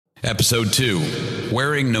Episode 2,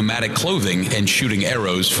 Wearing Nomadic Clothing and Shooting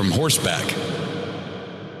Arrows from Horseback.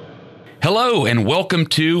 Hello and welcome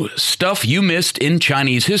to Stuff You Missed in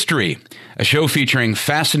Chinese History, a show featuring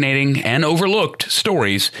fascinating and overlooked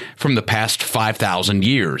stories from the past 5,000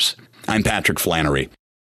 years. I'm Patrick Flannery.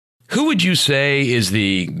 Who would you say is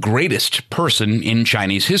the greatest person in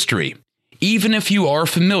Chinese history? Even if you are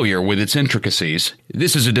familiar with its intricacies,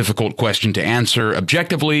 this is a difficult question to answer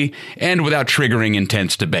objectively and without triggering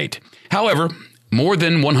intense debate. However, more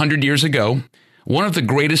than 100 years ago, one of the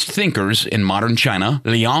greatest thinkers in modern China,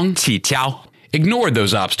 Liang Qiqiao, ignored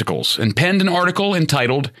those obstacles and penned an article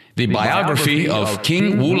entitled The Biography of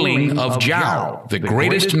King Wuling of Zhao, the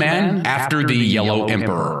greatest man after the Yellow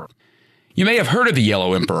Emperor. You may have heard of the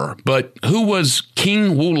Yellow Emperor, but who was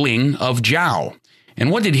King Wuling of Zhao? And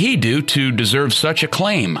what did he do to deserve such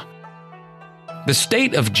acclaim? The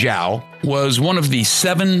state of Zhao was one of the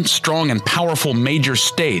 7 strong and powerful major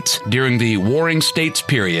states during the Warring States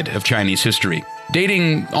period of Chinese history,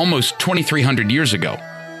 dating almost 2,300 years ago.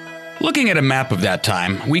 Looking at a map of that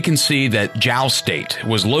time, we can see that Zhao State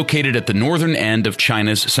was located at the northern end of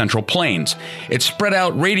China's Central Plains. It spread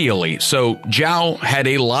out radially, so Zhao had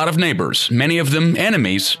a lot of neighbors, many of them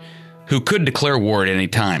enemies, who could declare war at any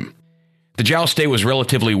time. The Zhao state was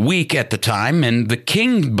relatively weak at the time, and the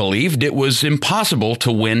king believed it was impossible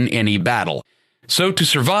to win any battle. So to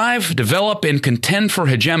survive, develop, and contend for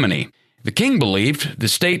hegemony, the king believed the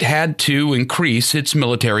state had to increase its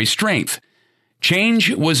military strength.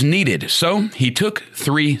 Change was needed, so he took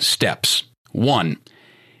 3 steps. 1.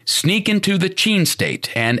 Sneak into the Qin state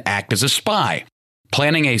and act as a spy,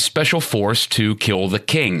 planning a special force to kill the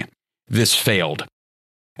king. This failed.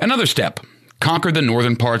 Another step. Conquer the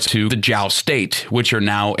northern parts to the Zhao state, which are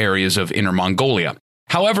now areas of Inner Mongolia.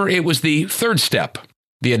 However, it was the 3rd step,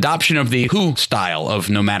 the adoption of the Hu style of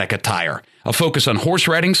nomadic attire, a focus on horse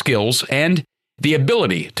riding skills, and the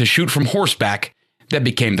ability to shoot from horseback that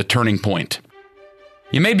became the turning point.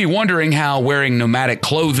 You may be wondering how wearing nomadic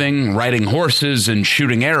clothing, riding horses, and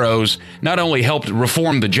shooting arrows not only helped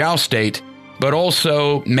reform the Zhao state, but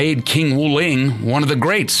also made King Wuling one of the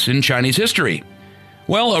greats in Chinese history.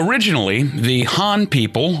 Well, originally, the Han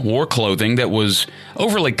people wore clothing that was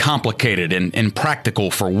overly complicated and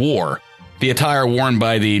impractical for war. The attire worn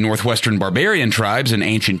by the northwestern barbarian tribes in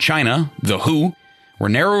ancient China, the Hu, were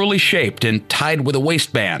narrowly shaped and tied with a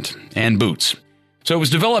waistband and boots. So it was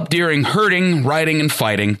developed during herding, riding, and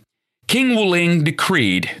fighting. King Wuling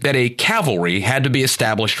decreed that a cavalry had to be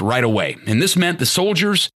established right away, and this meant the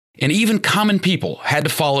soldiers and even common people had to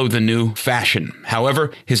follow the new fashion.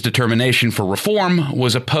 However, his determination for reform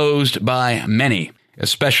was opposed by many,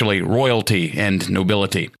 especially royalty and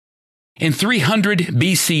nobility. In 300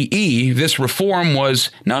 BCE, this reform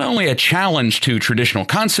was not only a challenge to traditional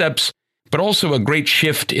concepts, but also a great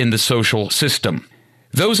shift in the social system.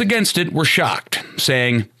 Those against it were shocked,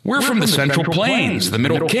 saying, "We're from the Central Plains, the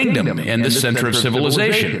Middle Kingdom, and the center of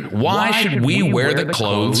civilization. Why should we wear the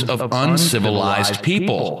clothes of uncivilized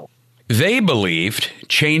people?" They believed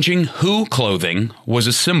changing Hu clothing was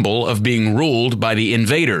a symbol of being ruled by the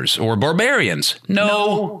invaders or barbarians.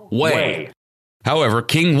 No way. However,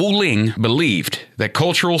 King Wuling believed that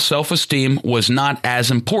cultural self-esteem was not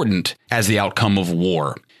as important as the outcome of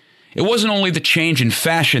war. It wasn't only the change in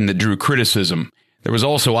fashion that drew criticism. There was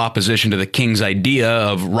also opposition to the king's idea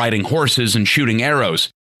of riding horses and shooting arrows.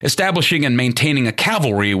 Establishing and maintaining a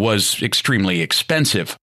cavalry was extremely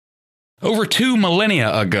expensive. Over 2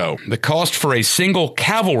 millennia ago, the cost for a single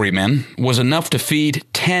cavalryman was enough to feed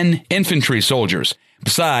 10 infantry soldiers.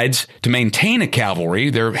 Besides, to maintain a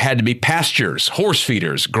cavalry, there had to be pastures, horse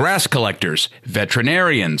feeders, grass collectors,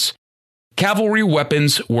 veterinarians. Cavalry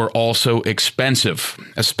weapons were also expensive.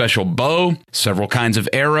 A special bow, several kinds of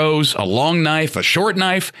arrows, a long knife, a short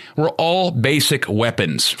knife were all basic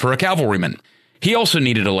weapons for a cavalryman. He also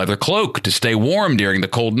needed a leather cloak to stay warm during the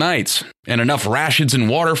cold nights, and enough rations and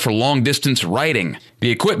water for long-distance riding. The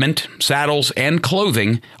equipment, saddles, and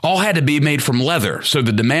clothing all had to be made from leather, so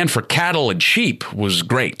the demand for cattle and sheep was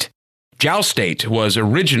great. Zhao State was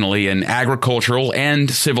originally an agricultural and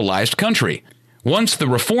civilized country. Once the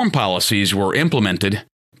reform policies were implemented,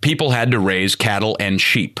 people had to raise cattle and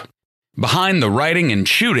sheep. Behind the riding and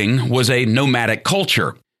shooting was a nomadic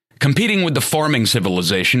culture, competing with the farming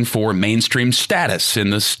civilization for mainstream status in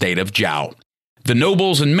the state of Zhao. The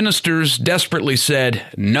nobles and ministers desperately said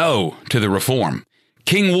no to the reform.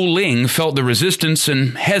 King Wuling felt the resistance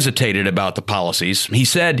and hesitated about the policies. He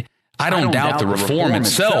said, "I don't doubt the reform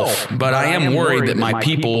itself, but I am worried that my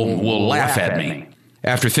people will laugh at me."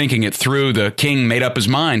 After thinking it through, the king made up his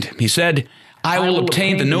mind. He said, "I will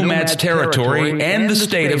obtain the nomads' territory and the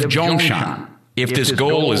state of Zhongshan." If this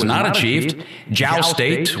goal is not achieved, Zhao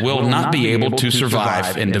state will not be able to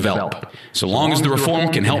survive and develop. So long as the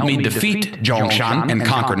reform can help me defeat Zhongshan and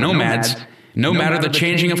conquer nomads, no matter the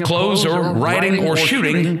changing of clothes or riding or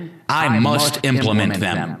shooting, I must implement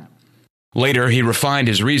them. Later, he refined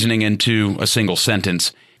his reasoning into a single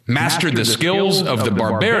sentence: mastered the skills of the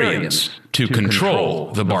barbarians to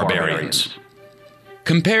control the barbarians.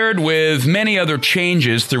 Compared with many other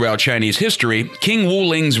changes throughout Chinese history, King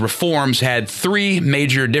Wuling's reforms had three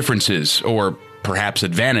major differences, or perhaps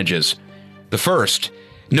advantages. The first,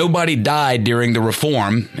 nobody died during the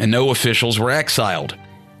reform and no officials were exiled.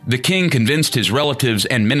 The king convinced his relatives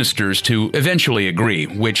and ministers to eventually agree,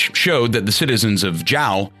 which showed that the citizens of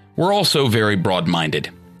Zhao were also very broad-minded.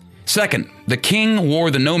 Second, the king wore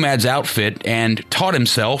the nomad's outfit and taught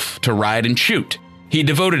himself to ride and shoot. He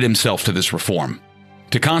devoted himself to this reform.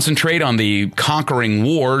 To concentrate on the conquering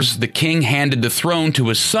wars, the king handed the throne to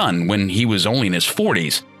his son when he was only in his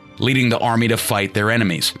 40s, leading the army to fight their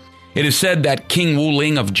enemies. It is said that King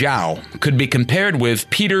Wuling of Zhao could be compared with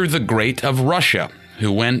Peter the Great of Russia,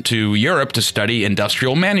 who went to Europe to study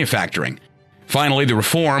industrial manufacturing. Finally, the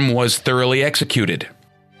reform was thoroughly executed.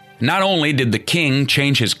 Not only did the king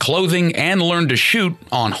change his clothing and learn to shoot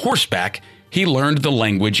on horseback, he learned the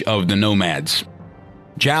language of the nomads.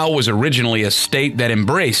 Zhao was originally a state that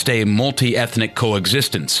embraced a multi-ethnic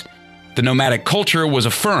coexistence. The nomadic culture was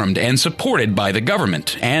affirmed and supported by the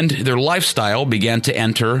government, and their lifestyle began to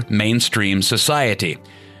enter mainstream society.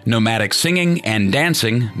 Nomadic singing and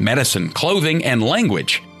dancing, medicine, clothing, and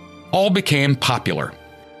language all became popular.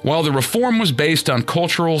 While the reform was based on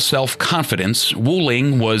cultural self-confidence,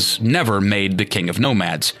 Wuling was never made the king of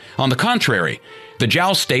nomads. On the contrary, the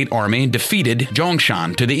Zhao state army defeated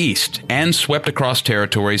Zhongshan to the east and swept across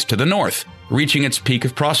territories to the north, reaching its peak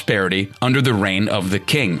of prosperity under the reign of the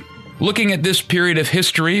king. Looking at this period of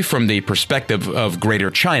history from the perspective of Greater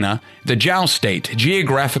China, the Zhao state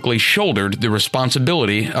geographically shouldered the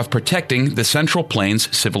responsibility of protecting the Central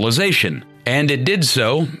Plains civilization, and it did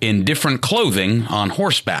so in different clothing on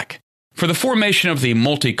horseback. For the formation of the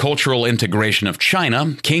multicultural integration of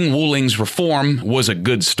China, King Wuling's reform was a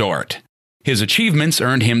good start. His achievements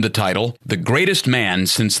earned him the title, the greatest man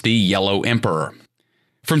since the Yellow Emperor.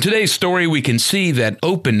 From today's story, we can see that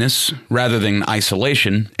openness rather than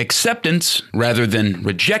isolation, acceptance rather than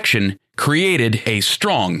rejection, created a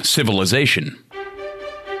strong civilization.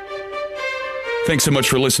 Thanks so much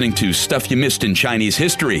for listening to Stuff You Missed in Chinese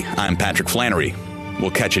History. I'm Patrick Flannery.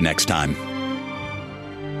 We'll catch you next time.